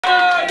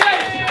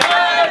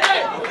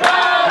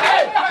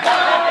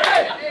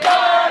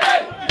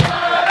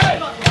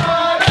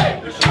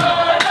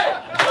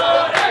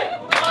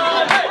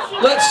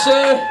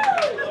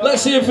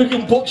Let's see if we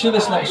can butcher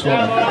this next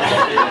one.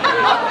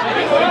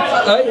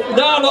 Hey?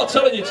 No, I'm not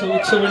telling you till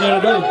we're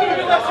near ready.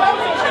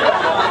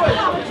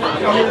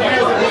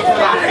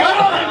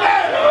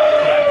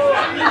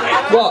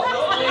 What?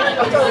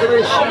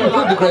 We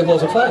could do Great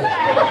Balls of Fire.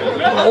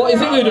 What do you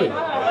think we're doing?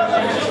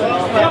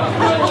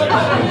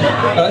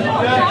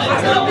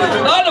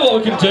 I know what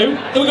we can do.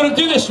 We're going to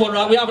do this one,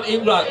 right? We haven't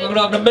eaten right. We're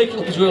going to make it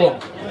up as we go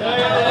along.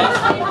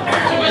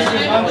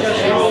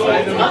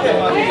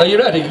 Are you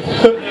ready?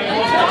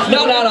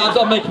 No,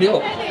 I'm making it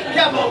up.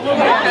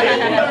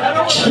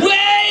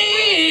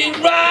 Train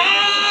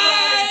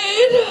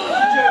ride!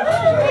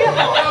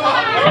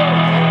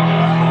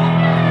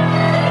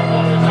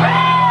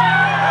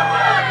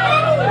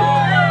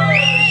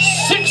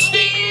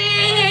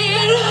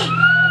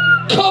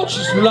 16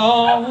 coaches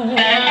long.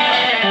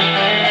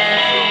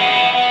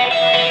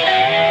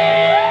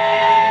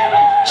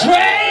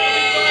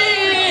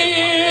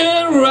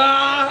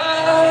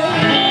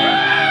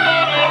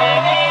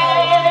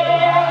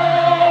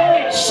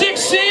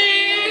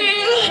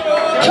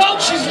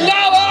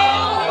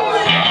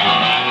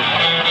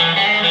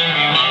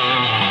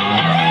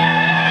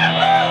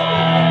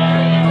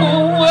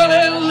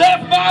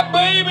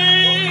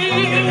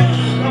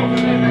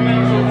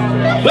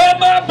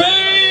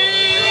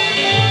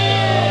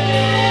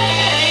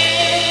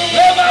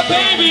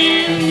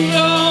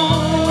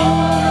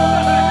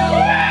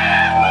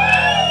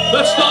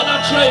 Let's start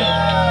that train.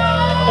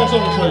 What's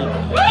on the train?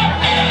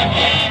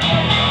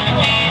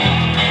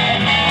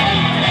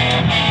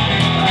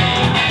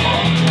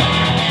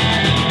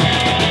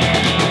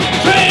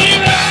 Train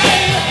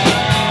ride,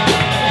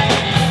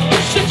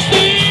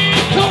 16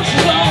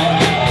 coaches long.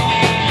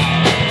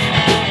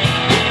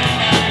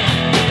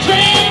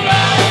 Train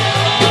ride,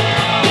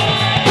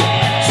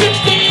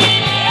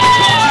 16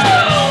 coaches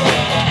long.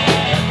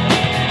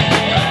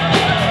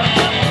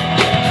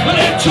 But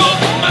it took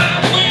my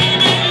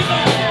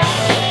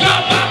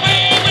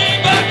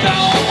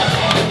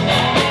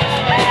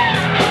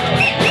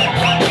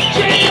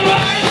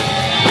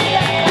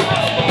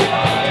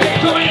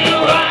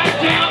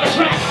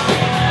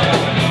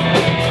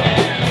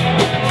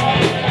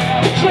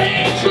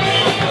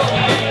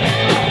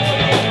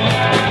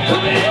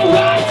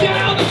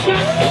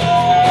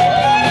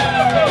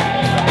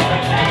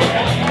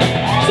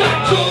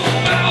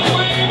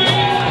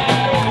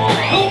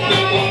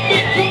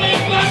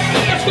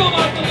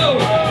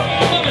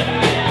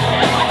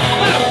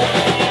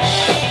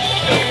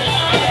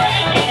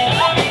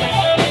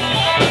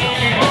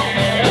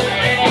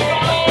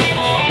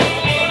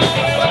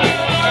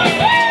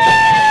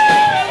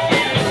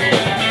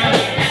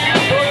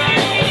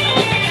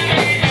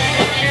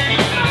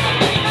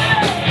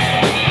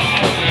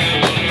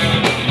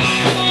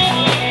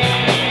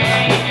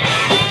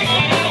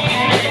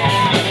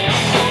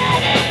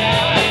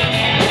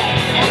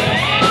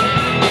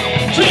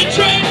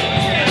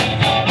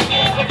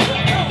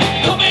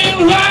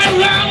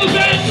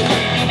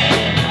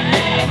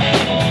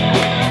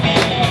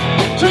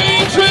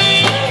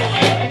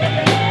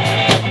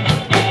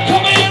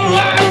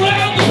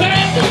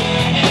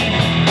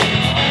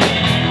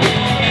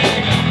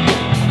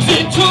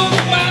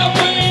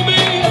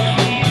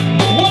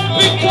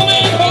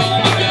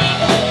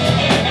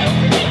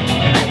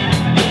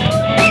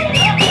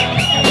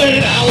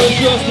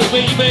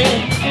baby,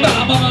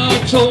 my mama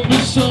told me,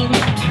 son,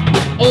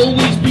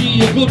 always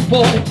be a good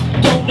boy,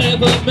 don't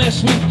ever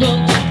mess with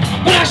guns.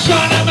 But I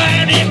shot a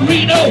man in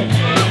Reno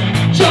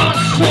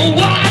just to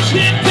watch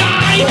him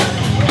die.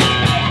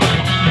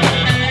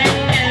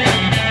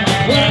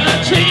 When the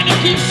train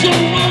keeps on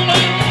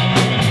rolling,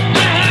 I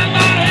have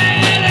my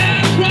head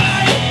and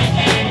cry.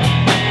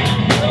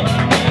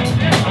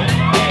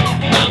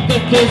 I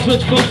bet those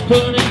rich folks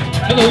burning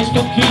and those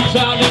funkies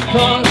out in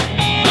cars.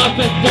 I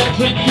bet they're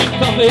drinking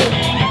coffee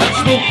and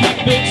smoking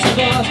big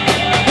cigars.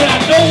 But I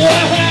know I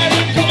had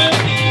it coming,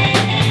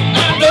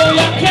 I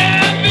know I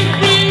can't be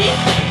free.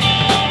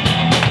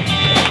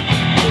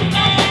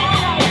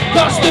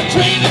 Cause the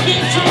train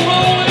keeps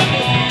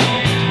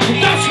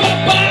rolling, that's what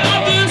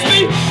bothers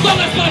me. So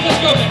let's go,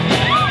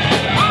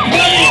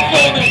 play it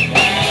for me.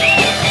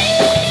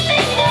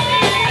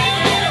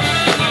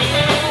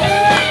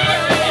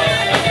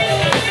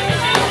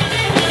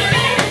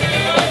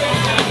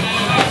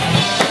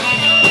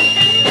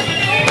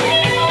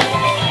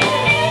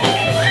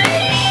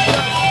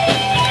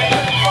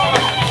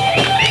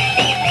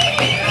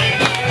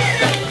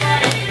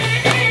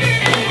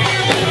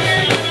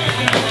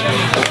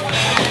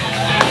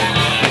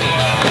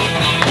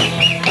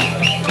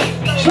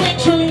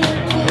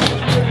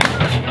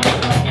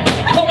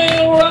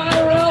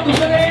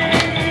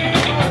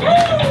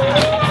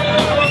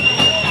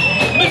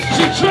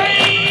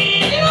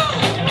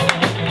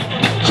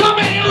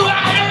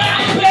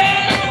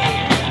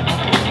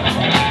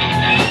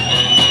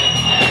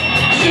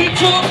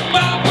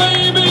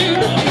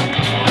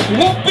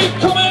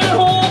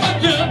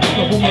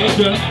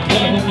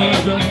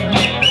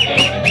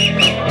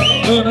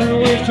 And I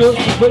was just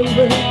a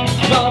baby,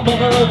 my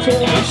mama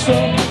told me,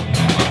 son,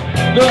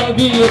 gotta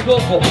be a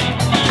good boy,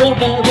 for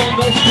never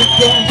must be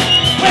gone.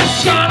 We're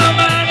shot a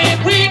man in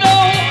Reno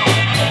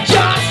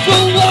just to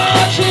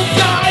watch him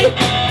die.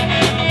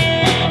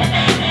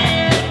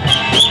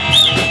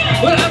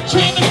 Well, I'm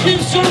trained to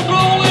keep on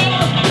rolling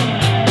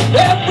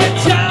every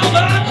time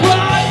I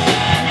cry.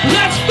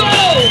 Let's go!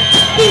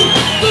 Move,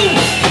 move,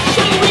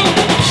 showroom.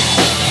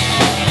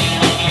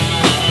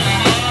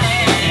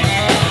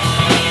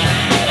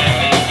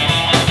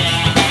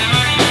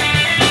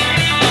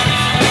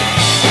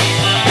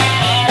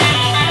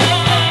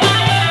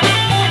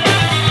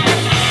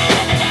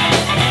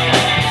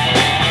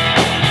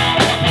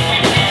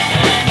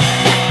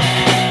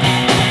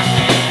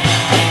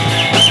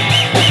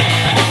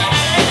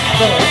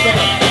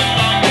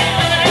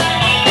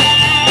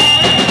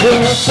 Well,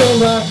 that's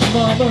alright,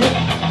 mama,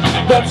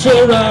 that's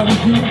alright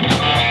with you.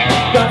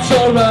 That's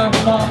alright,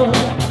 mama,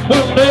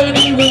 and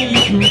anyway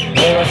you do.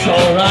 Oh, that's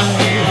alright,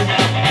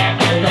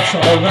 oh, that's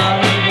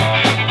alright.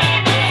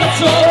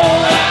 That's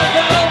alright,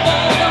 mama,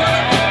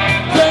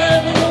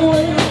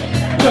 anyway,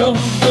 down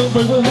the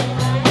river,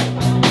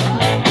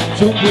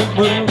 to the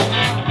river.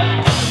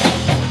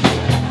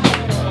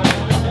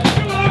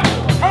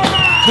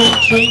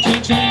 Train,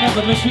 at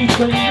the mystery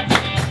train.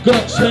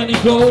 Gonna send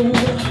it go.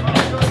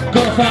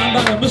 Gonna find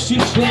out a mystery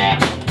train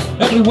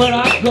everywhere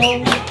I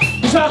go.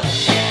 'Cause I,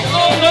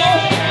 oh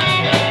no.